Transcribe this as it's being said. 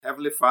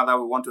Heavenly Father,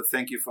 we want to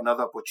thank you for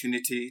another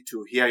opportunity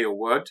to hear your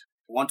word.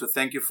 We want to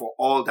thank you for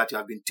all that you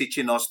have been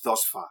teaching us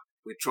thus far.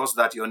 We trust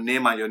that your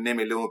name and your name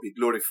alone will be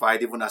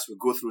glorified even as we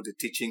go through the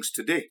teachings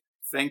today.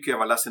 Thank you,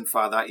 everlasting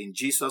Father. In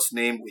Jesus'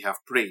 name we have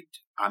prayed.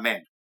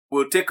 Amen.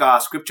 We'll take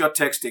our scripture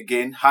text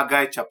again,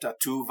 Haggai chapter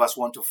 2, verse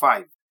 1 to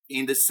 5.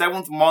 In the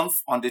 7th month,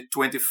 on the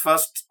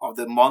 21st of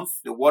the month,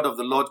 the word of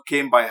the Lord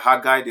came by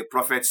Haggai the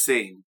prophet,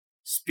 saying,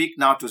 Speak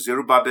now to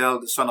Zerubbabel,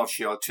 the son of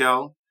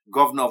Shealtiel,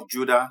 governor of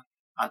Judah,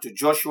 and to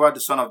Joshua, the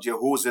son of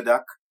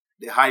Jehozadak,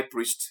 the high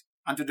priest,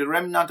 and to the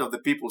remnant of the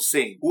people,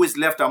 saying, Who is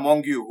left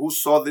among you who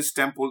saw this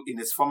temple in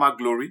its former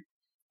glory?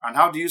 And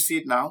how do you see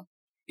it now?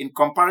 In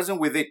comparison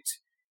with it,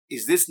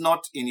 is this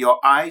not in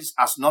your eyes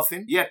as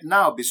nothing? Yet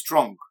now be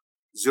strong,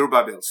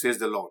 Zerubbabel, says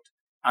the Lord,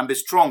 and be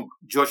strong,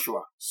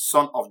 Joshua,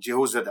 son of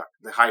Jehozadak,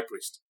 the high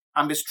priest,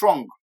 and be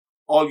strong,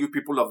 all you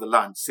people of the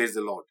land, says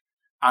the Lord,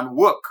 and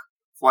work,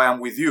 for I am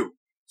with you,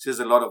 says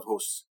the Lord of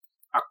hosts,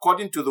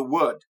 according to the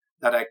word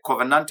that I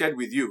covenanted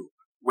with you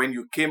when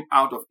you came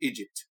out of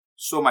Egypt.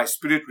 So my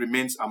spirit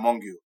remains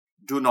among you.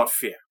 Do not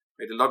fear.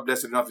 May the Lord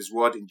bless the reading of his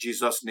word in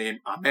Jesus' name.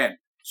 Amen.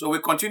 So we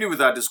continue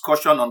with our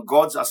discussion on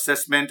God's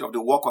assessment of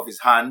the work of his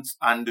hands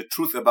and the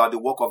truth about the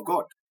work of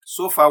God.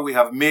 So far we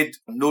have made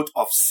note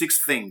of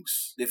 6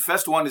 things. The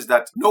first one is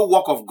that no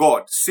work of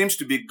God seems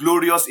to be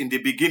glorious in the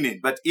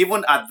beginning, but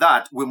even at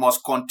that we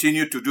must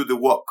continue to do the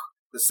work.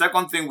 The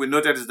second thing we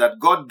noted is that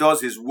God does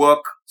his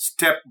work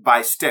step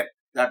by step.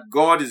 That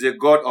God is a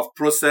God of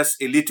process,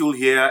 a little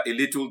here, a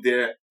little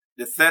there.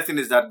 The third thing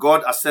is that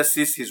God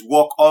assesses his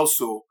work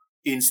also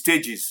in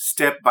stages,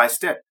 step by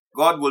step.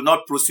 God will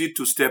not proceed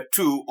to step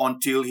 2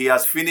 until he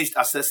has finished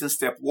assessing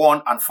step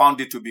 1 and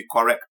found it to be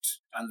correct.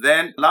 And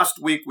then last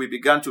week we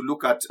began to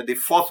look at the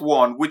 4th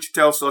one, which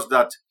tells us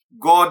that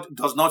God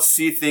does not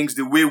see things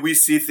the way we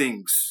see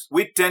things.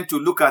 We tend to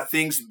look at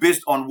things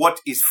based on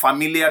what is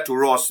familiar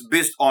to us,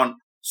 based on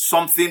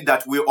something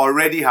that we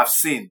already have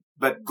seen.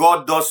 But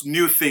God does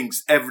new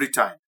things every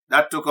time.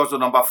 That took us to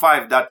number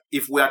 5, that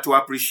if we are to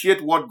appreciate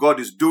what God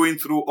is doing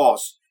through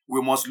us,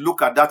 we must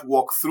look at that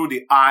work through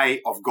the eye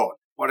of God.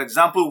 For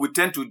example, we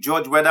tend to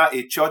judge whether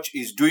a church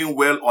is doing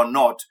well or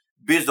not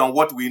based on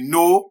what we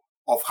know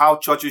of how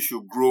churches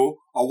should grow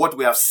or what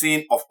we have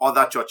seen of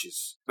other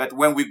churches. But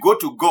when we go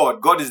to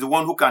God, God is the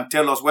one who can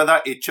tell us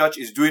whether a church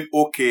is doing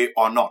okay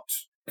or not.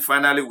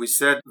 Finally, we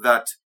said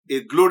that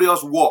a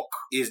glorious work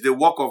is the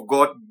work of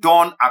God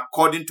done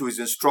according to his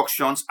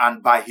instructions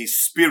and by his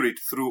Spirit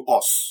through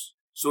us.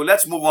 So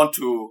let's move on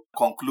to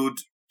conclude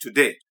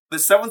today. The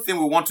 7th thing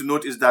we want to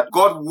note is that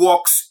God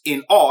works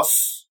in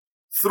us,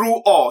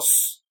 through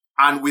us,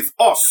 and with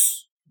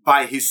us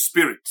by his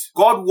Spirit.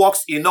 God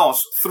works in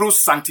us through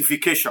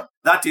sanctification.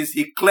 That is,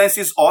 he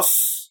cleanses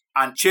us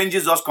and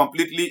changes us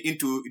completely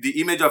into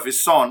the image of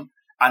his Son,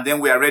 and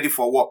then we are ready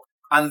for work.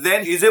 And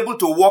then he is able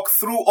to work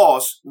through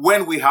us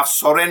when we have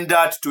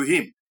surrendered to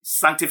him.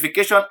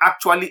 Sanctification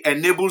actually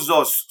enables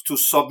us to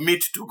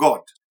submit to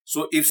God.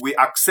 So if we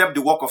accept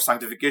the work of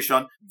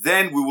sanctification,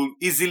 then we will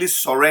easily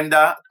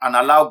surrender and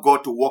allow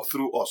God to work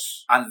through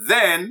us. And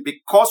then,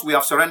 because we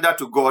have surrendered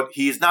to God,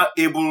 he is now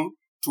able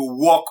to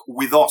work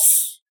with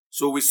us.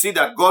 So we see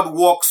that God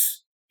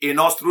works in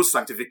us through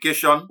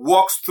sanctification,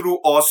 works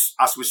through us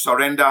as we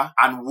surrender,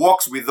 and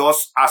works with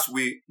us as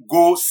we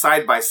go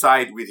side by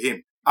side with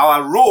him.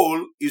 Our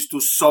role is to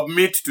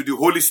submit to the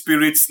Holy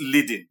Spirit's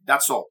leading.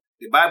 That's all.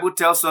 The Bible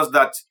tells us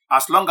that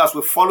as long as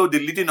we follow the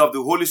leading of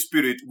the Holy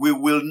Spirit, we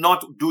will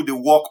not do the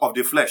work of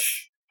the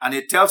flesh. And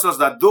it tells us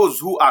that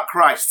those who are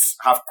Christ's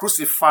have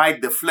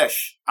crucified the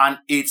flesh and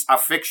its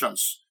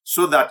affections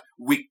so that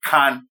we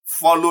can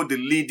follow the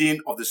leading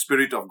of the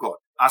Spirit of God.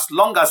 As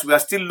long as we are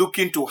still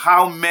looking to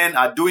how men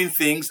are doing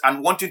things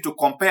and wanting to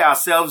compare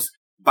ourselves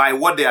by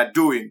what they are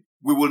doing,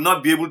 we will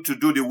not be able to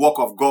do the work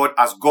of God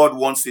as God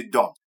wants it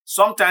done.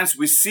 Sometimes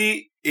we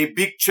see a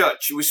big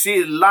church, we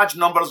see large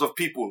numbers of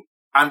people,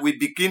 and we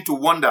begin to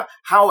wonder,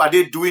 how are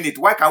they doing it?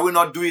 Why can we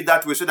not do it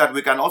that way so that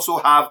we can also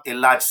have a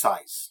large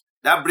size?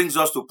 That brings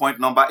us to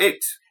point number 8.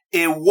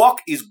 A work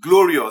is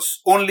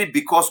glorious only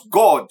because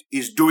God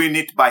is doing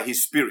it by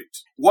his Spirit.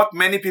 What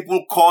many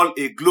people call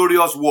a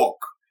glorious work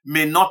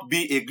may not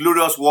be a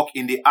glorious work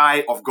in the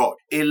eye of God.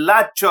 A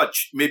large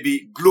church may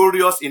be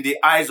glorious in the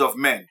eyes of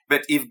men,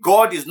 but if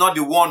God is not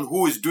the one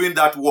who is doing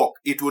that work,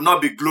 it will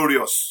not be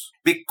glorious.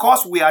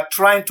 Because we are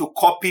trying to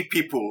copy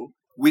people,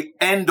 we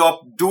end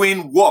up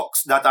doing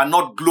works that are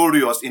not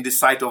glorious in the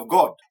sight of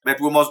God. But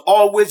we must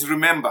always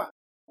remember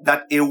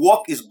that a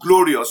work is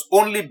glorious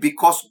only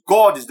because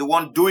God is the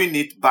one doing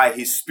it by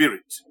his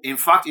Spirit. In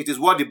fact, it is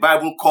what the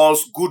Bible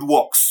calls good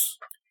works.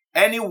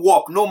 Any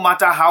work, no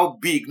matter how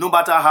big, no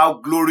matter how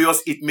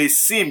glorious it may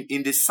seem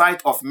in the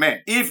sight of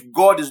men, if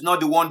God is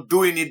not the one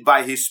doing it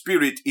by his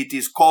Spirit, it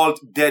is called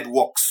dead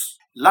works.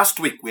 Last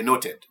week we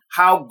noted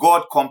how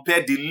God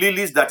compared the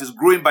lilies that is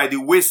growing by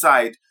the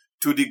wayside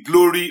to the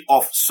glory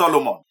of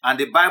Solomon. And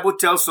the Bible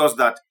tells us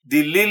that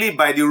the lily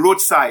by the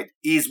roadside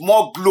is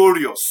more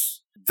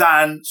glorious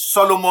than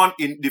Solomon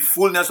in the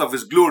fullness of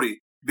his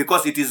glory,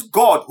 because it is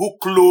God who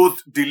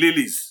clothed the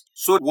lilies.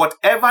 So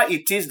whatever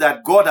it is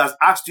that God has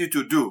asked you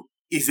to do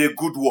is a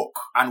good work.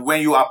 And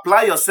when you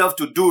apply yourself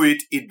to do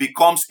it, it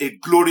becomes a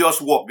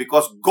glorious work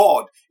because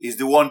God is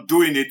the one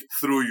doing it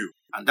through you.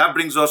 And that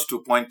brings us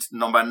to point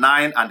number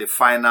 9 and the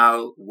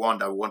final one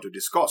that we want to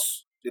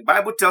discuss. The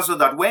Bible tells us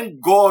that when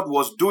God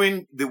was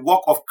doing the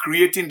work of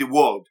creating the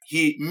world,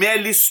 he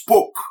merely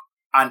spoke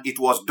and it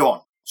was done.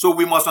 So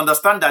we must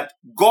understand that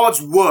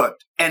God's word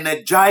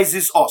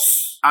energizes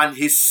us and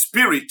his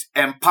spirit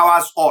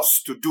empowers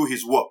us to do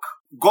his work.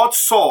 God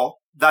saw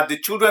that the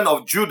children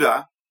of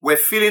Judah were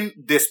feeling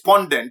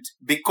despondent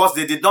because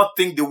they did not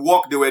think the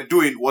work they were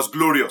doing was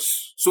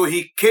glorious. So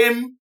he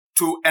came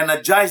to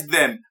energize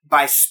them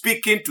by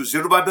speaking to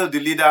Zerubbabel,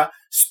 the leader,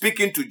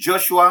 speaking to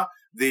Joshua,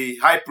 the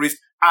high priest,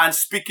 and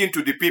speaking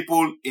to the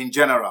people in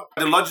general.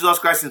 The Lord Jesus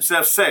Christ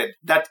himself said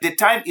that the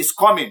time is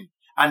coming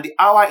and the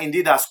hour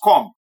indeed has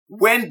come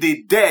when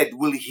the dead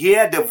will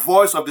hear the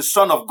voice of the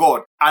Son of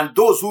God and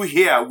those who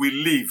hear will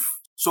live.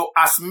 So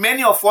as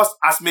many of us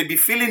as may be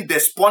feeling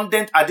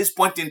despondent at this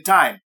point in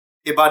time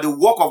about the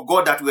work of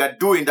God that we are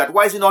doing, that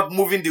why is it not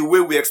moving the way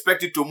we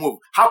expect it to move?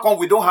 How come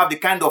we don't have the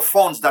kind of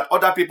funds that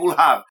other people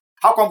have?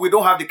 How come we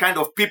don't have the kind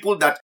of people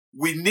that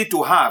we need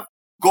to have?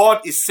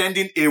 God is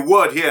sending a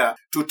word here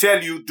to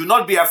tell you, do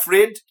not be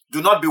afraid,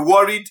 do not be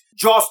worried,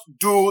 just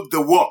do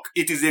the work.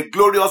 It is a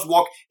glorious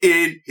work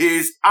in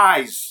his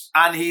eyes.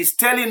 And he is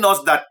telling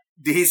us that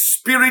his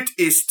spirit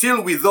is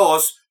still with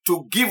us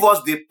to give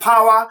us the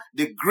power,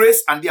 the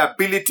grace, and the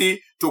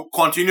ability to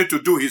continue to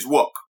do his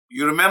work.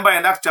 You remember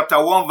in Acts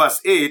chapter 1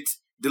 verse 8,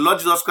 the Lord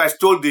Jesus Christ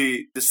told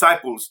the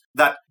disciples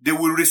that they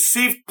will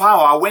receive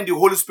power when the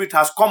Holy Spirit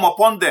has come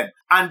upon them,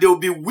 and they will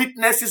be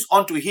witnesses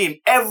unto him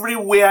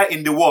everywhere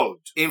in the world.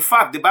 In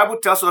fact, the Bible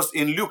tells us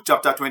in Luke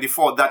chapter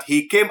 24 that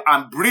he came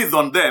and breathed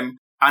on them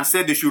and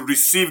said they should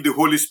receive the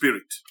Holy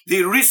Spirit.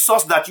 The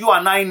resource that you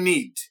and I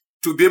need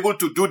to be able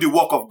to do the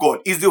work of God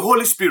is the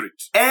Holy Spirit.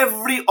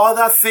 Every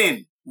other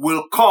thing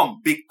will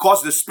come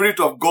because the Spirit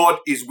of God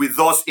is with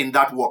us in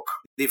that work.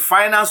 The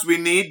finance we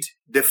need,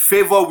 the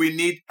favor we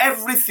need,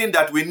 everything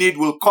that we need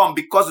will come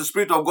because the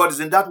Spirit of God is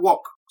in that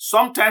work.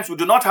 Sometimes we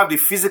do not have the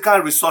physical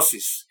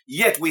resources,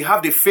 yet we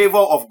have the favor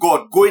of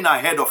God going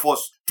ahead of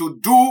us to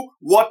do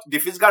what the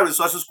physical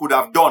resources could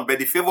have done, but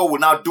the favor will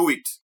now do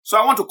it. So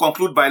I want to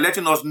conclude by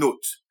letting us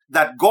note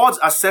that God's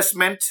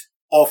assessment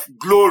of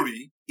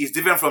glory is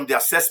different from the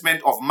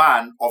assessment of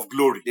man of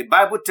glory. The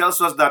Bible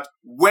tells us that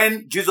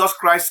when Jesus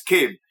Christ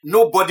came,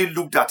 nobody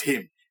looked at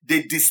him.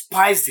 They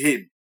despised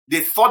him.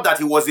 They thought that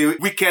he was a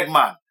wicked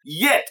man.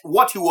 Yet,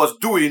 what he was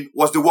doing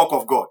was the work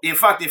of God. In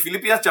fact, in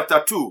Philippians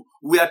chapter 2,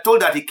 we are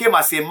told that he came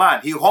as a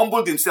man. He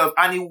humbled himself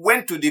and he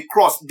went to the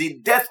cross, the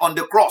death on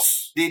the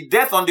cross. The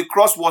death on the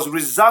cross was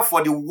reserved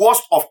for the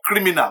worst of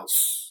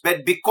criminals.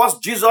 But because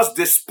Jesus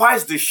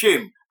despised the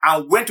shame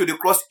and went to the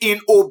cross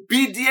in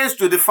obedience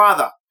to the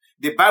Father,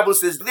 the Bible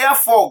says,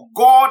 therefore,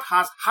 God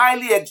has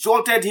highly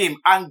exalted him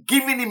and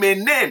given him a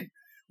name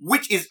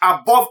which is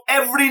above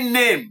every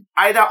name,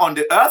 either on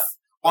the earth,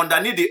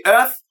 underneath the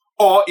earth,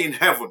 or in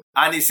heaven.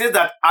 And he says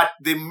that at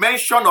the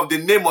mention of the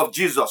name of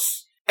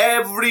Jesus,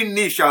 every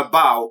knee shall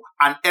bow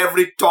and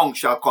every tongue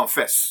shall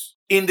confess.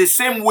 In the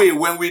same way,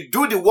 when we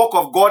do the work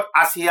of God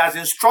as he has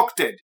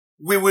instructed,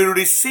 we will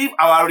receive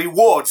our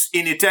rewards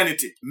in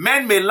eternity.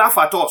 Men may laugh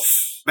at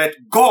us, but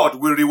God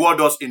will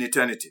reward us in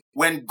eternity.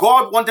 When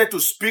God wanted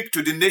to speak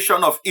to the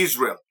nation of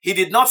Israel, he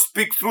did not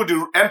speak through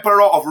the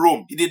emperor of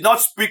Rome. He did not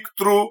speak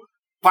through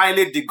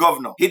Pilate the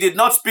governor. He did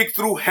not speak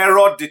through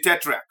Herod the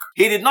tetrarch.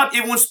 He did not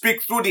even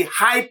speak through the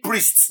high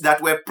priests that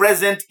were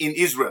present in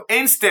Israel.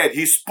 Instead,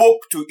 he spoke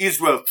to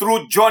Israel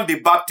through John the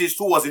Baptist,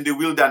 who was in the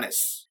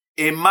wilderness.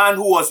 A man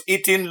who was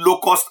eating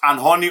locusts and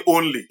honey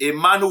only. A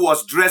man who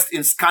was dressed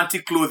in scanty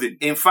clothing.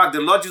 In fact,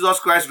 the Lord Jesus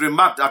Christ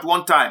remarked at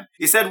one time,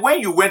 he said, when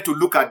you went to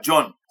look at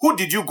John, who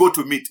did you go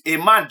to meet? A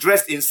man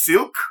dressed in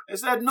silk? He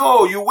said,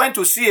 no, you went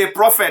to see a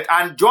prophet,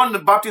 and John the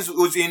Baptist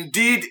was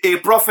indeed a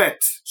prophet.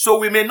 So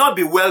we may not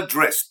be well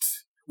dressed.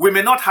 We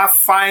may not have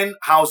fine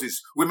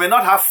houses. We may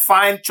not have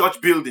fine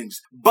church buildings.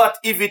 But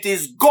if it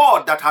is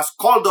God that has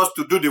called us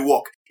to do the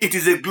work, it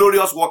is a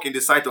glorious work in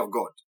the sight of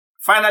God.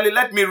 Finally,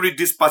 let me read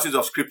this passage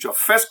of scripture.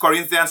 1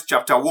 Corinthians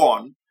chapter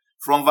 1,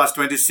 from verse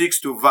 26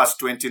 to verse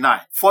 29.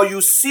 For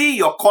you see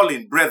your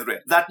calling, brethren,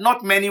 that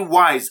not many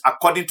wise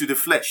according to the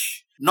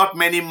flesh, not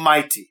many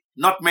mighty,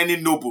 not many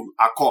noble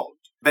are called.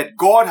 But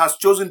God has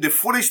chosen the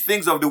foolish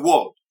things of the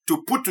world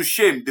to put to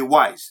shame the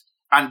wise.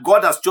 And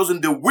God has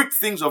chosen the weak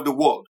things of the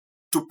world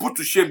to put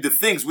to shame the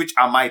things which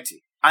are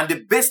mighty. And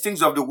the base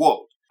things of the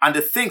world and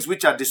the things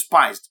which are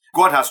despised,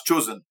 God has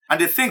chosen. And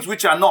the things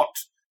which are not,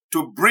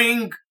 to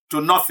bring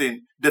to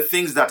nothing the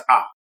things that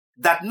are,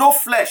 that no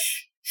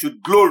flesh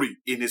should glory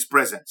in his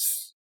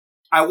presence.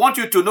 I want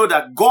you to know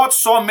that God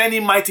saw many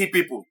mighty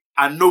people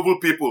and noble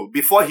people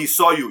before he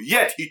saw you,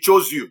 yet he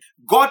chose you.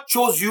 God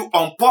chose you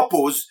on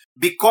purpose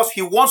because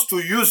he wants to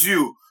use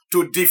you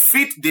to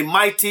defeat the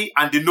mighty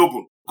and the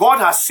noble. God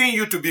has seen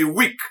you to be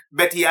weak,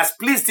 but he has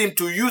pleased him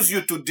to use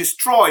you to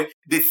destroy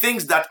the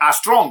things that are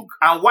strong.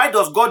 And why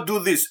does God do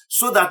this?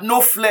 So that no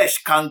flesh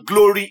can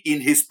glory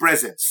in his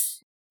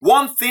presence.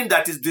 One thing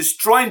that is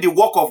destroying the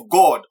work of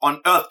God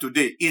on earth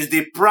today is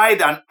the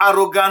pride and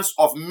arrogance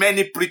of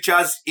many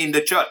preachers in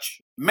the church.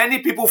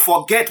 Many people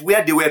forget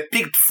where they were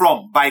picked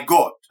from by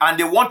God, and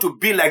they want to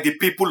be like the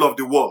people of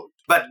the world.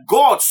 But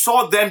God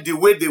saw them the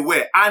way they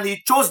were, and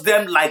he chose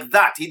them like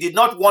that. He did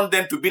not want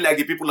them to be like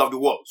the people of the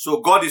world.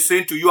 So God is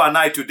saying to you and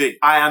I today,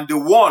 I am the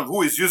one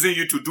who is using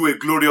you to do a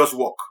glorious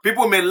work.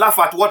 People may laugh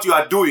at what you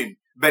are doing,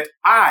 but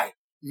I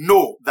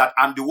know that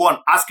I'm the one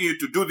asking you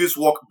to do this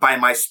work by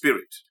my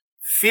Spirit.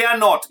 Fear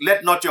not,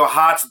 let not your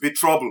hearts be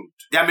troubled.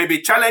 There may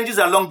be challenges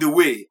along the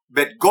way,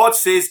 but God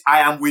says, I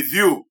am with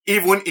you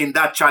even in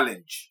that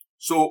challenge.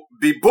 So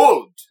be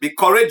bold, be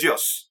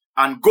courageous,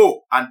 and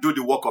go and do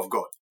the work of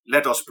God.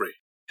 Let us pray.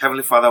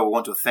 Heavenly Father, we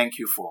want to thank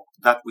you for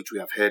that which we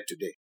have heard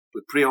today.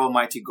 We pray,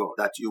 Almighty God,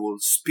 that you will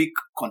speak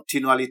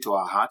continually to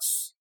our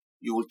hearts.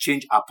 You will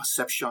change our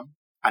perception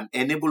and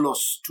enable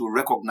us to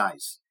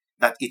recognize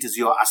that it is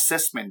your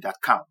assessment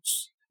that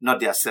counts, not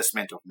the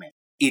assessment of men.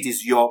 It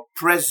is your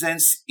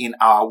presence in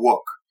our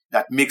work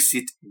that makes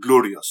it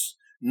glorious,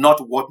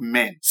 not what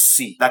men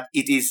see. That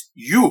it is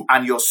you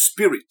and your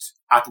Spirit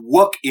at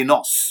work in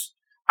us,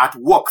 at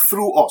work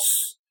through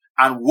us,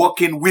 and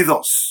working with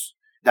us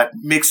that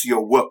makes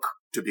your work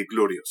to be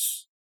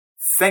glorious.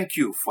 Thank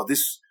you for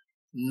this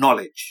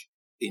knowledge.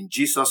 In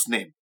Jesus'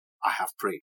 name, I have prayed.